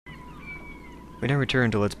We now return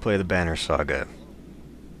to Let's Play the Banner Saga.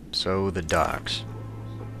 So, the docks.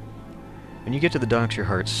 When you get to the docks, your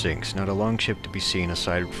heart sinks. Not a longship to be seen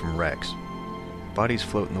aside from wrecks. Bodies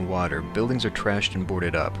float in the water. Buildings are trashed and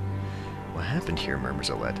boarded up. What happened here, murmurs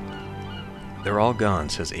Alette. They're all gone,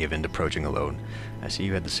 says Avond, approaching alone. I see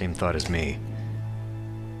you had the same thought as me.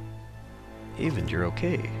 Avond, you're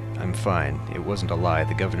okay. I'm fine. It wasn't a lie.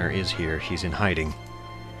 The governor is here. He's in hiding.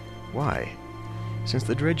 Why? Since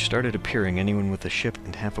the dredge started appearing, anyone with a ship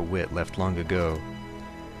and half a wit left long ago.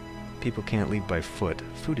 People can't leave by foot.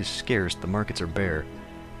 Food is scarce. The markets are bare.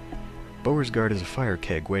 Beauregard is a fire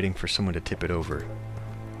keg waiting for someone to tip it over.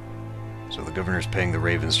 So the governor's paying the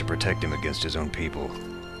ravens to protect him against his own people.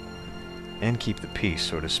 And keep the peace,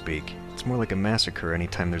 so to speak. It's more like a massacre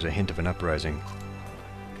anytime there's a hint of an uprising.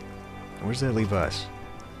 Where does that leave us?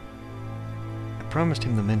 I promised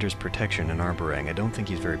him the Mentor's protection in Arborang. I don't think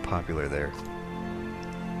he's very popular there.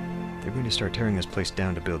 They're going to start tearing this place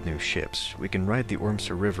down to build new ships. We can ride the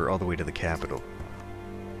Ormsa River all the way to the capital,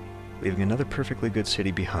 leaving another perfectly good city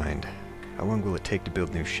behind. How long will it take to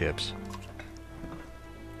build new ships?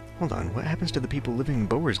 Hold on, what happens to the people living in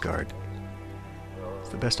Beauregard? It's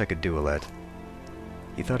the best I could do, Alette.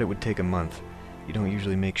 He thought it would take a month. You don't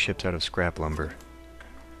usually make ships out of scrap lumber.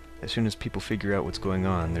 As soon as people figure out what's going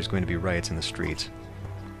on, there's going to be riots in the streets.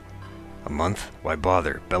 A month? Why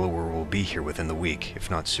bother? Bellower will be here within the week,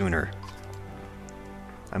 if not sooner.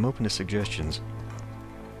 I'm open to suggestions.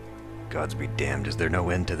 Gods be damned, is there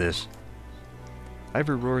no end to this?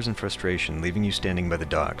 Ivor roars in frustration, leaving you standing by the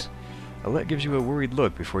docks. Alette gives you a worried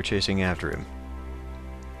look before chasing after him.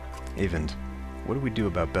 Avond, what do we do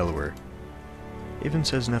about Bellower? Avond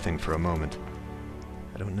says nothing for a moment.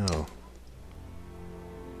 I don't know.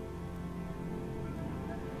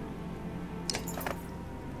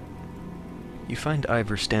 You find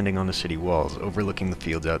Ivor standing on the city walls, overlooking the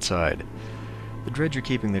fields outside. The dredge are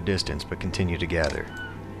keeping their distance, but continue to gather.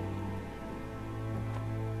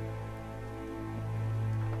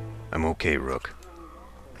 I'm okay, Rook.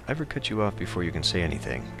 Ivor cut you off before you can say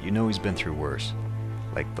anything. You know he's been through worse.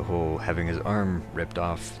 Like the whole having his arm ripped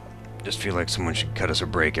off. Just feel like someone should cut us a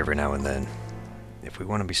break every now and then. If we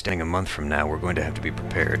want to be standing a month from now, we're going to have to be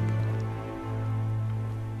prepared.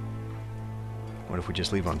 What if we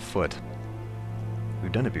just leave on foot?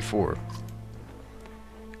 We've done it before.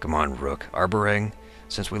 Come on, Rook. Arborang?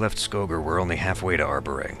 Since we left Skogar, we're only halfway to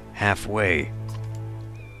Arborang. Halfway!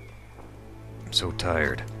 I'm so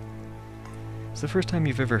tired. It's the first time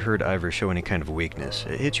you've ever heard Ivor show any kind of weakness.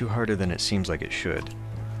 It hits you harder than it seems like it should.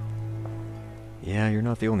 Yeah, you're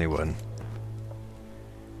not the only one.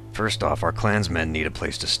 First off, our clansmen need a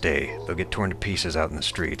place to stay. They'll get torn to pieces out in the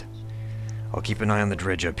street. I'll keep an eye on the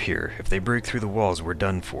dredge up here. If they break through the walls, we're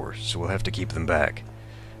done for, so we'll have to keep them back.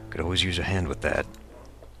 Could always use a hand with that.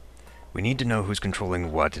 We need to know who's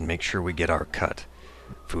controlling what and make sure we get our cut.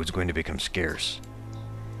 Food's going to become scarce.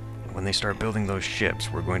 And when they start building those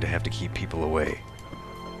ships, we're going to have to keep people away.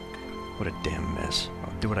 What a damn mess.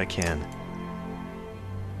 I'll do what I can.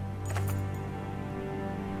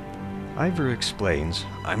 Ivor explains,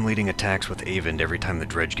 I'm leading attacks with Avond every time the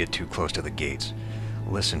dredge get too close to the gates.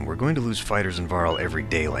 Listen, we're going to lose fighters in Varl every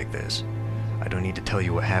day like this. I don't need to tell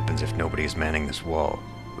you what happens if nobody is manning this wall.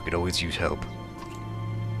 We could always use help.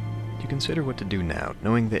 You consider what to do now,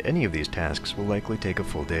 knowing that any of these tasks will likely take a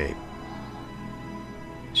full day.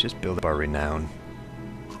 Let's just build up our renown.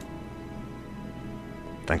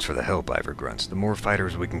 Thanks for the help, Ivor grunts. The more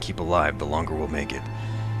fighters we can keep alive, the longer we'll make it.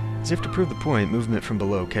 As if to prove the point, movement from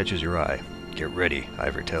below catches your eye. Get ready,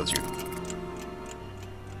 Ivor tells you.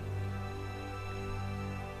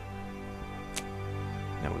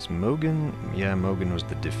 That was Mogan? Yeah, Mogan was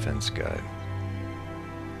the defense guy.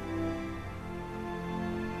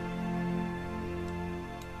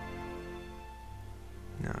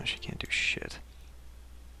 No, she can't do shit.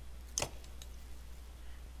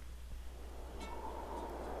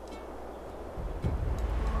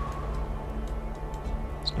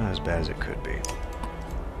 It's not as bad as it could be.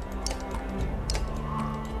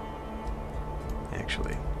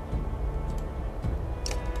 Actually.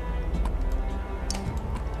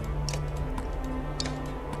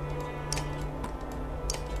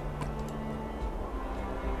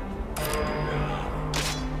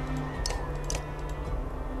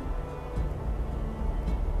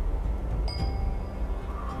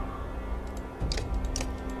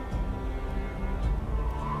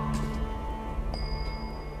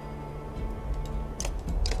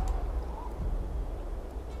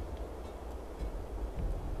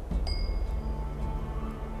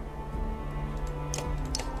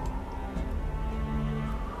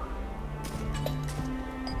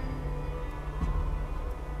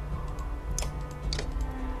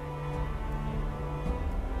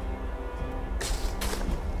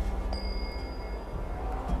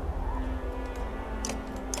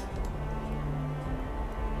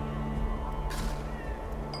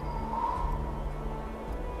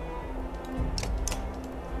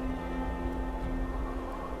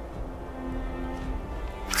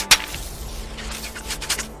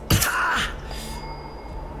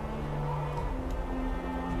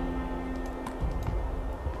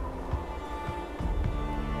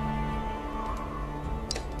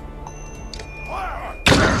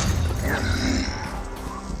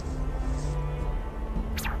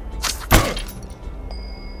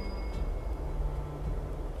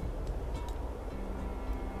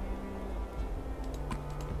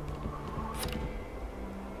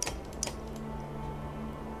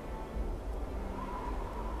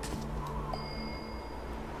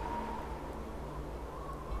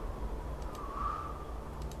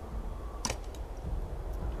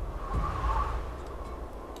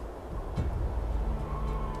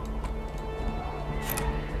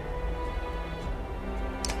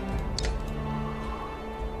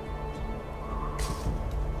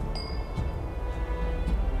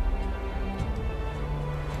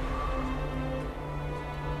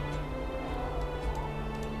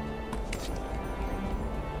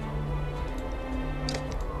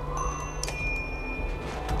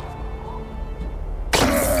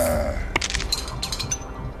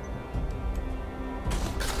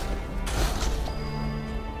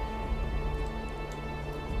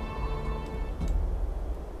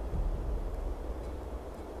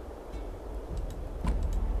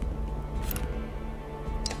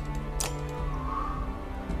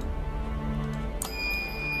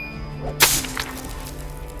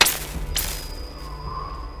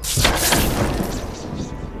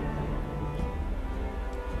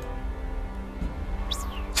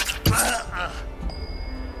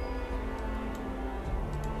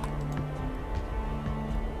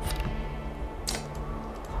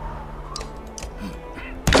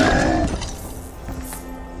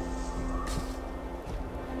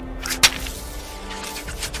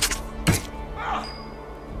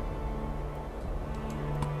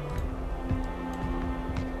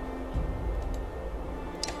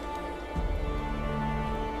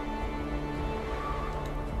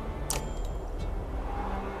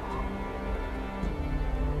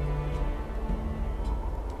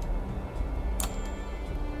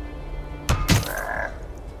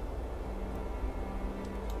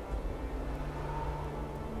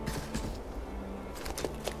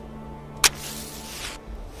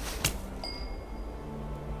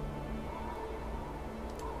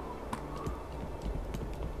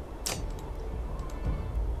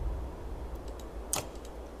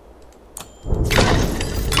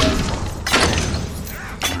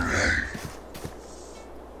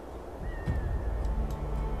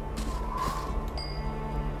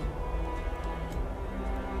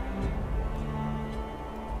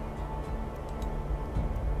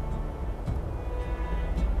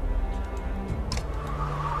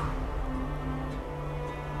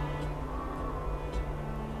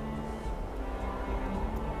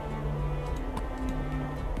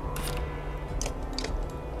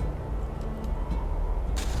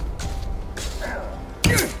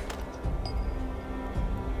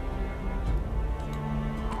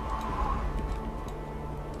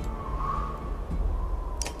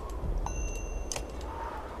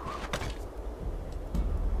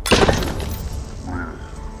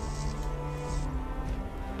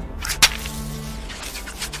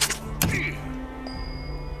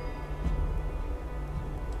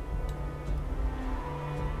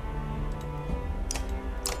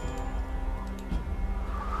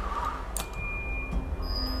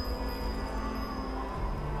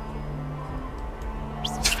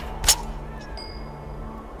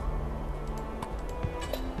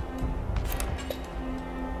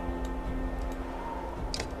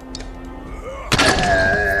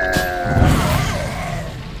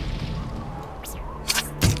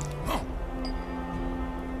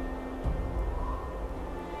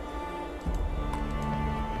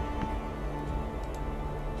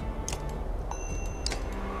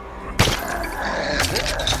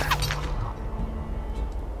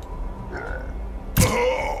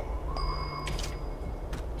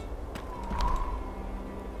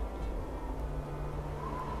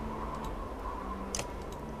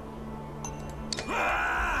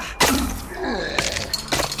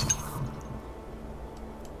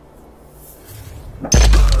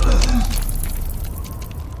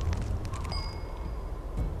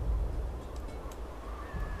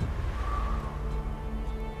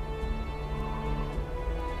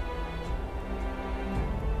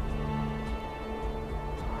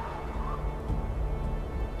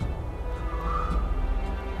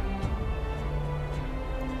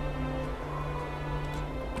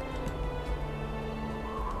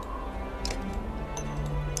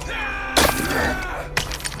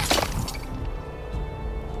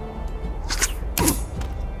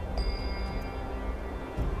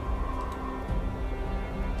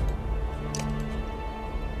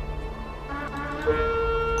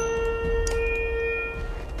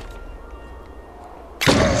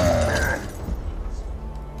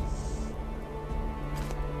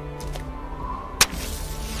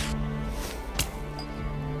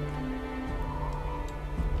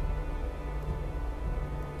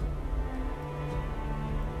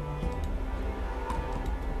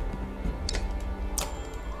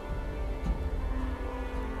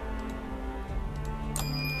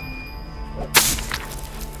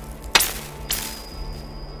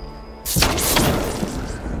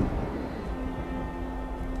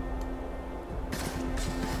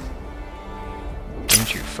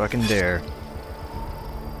 Don't you fucking dare.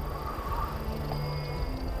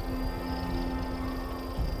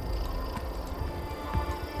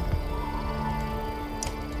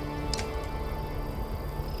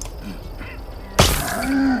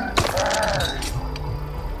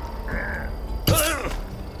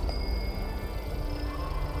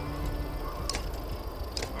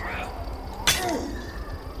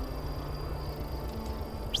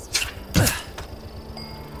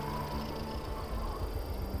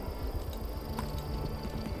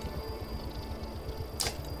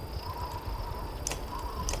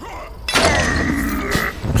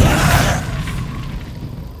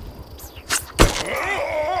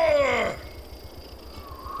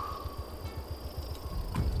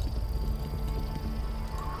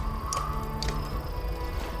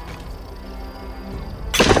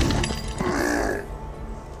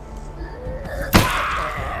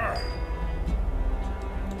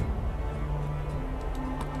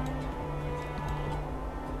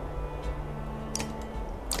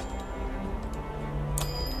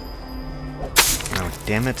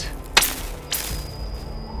 Damn it.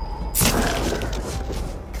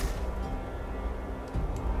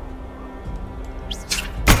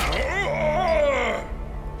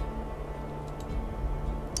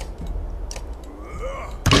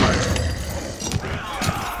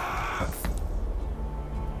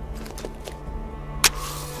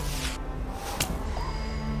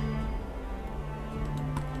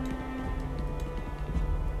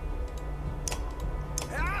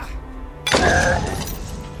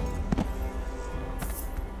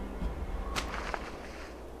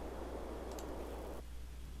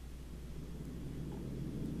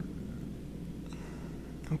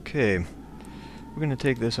 Okay, we're going to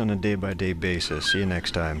take this on a day-by-day basis. See you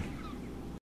next time.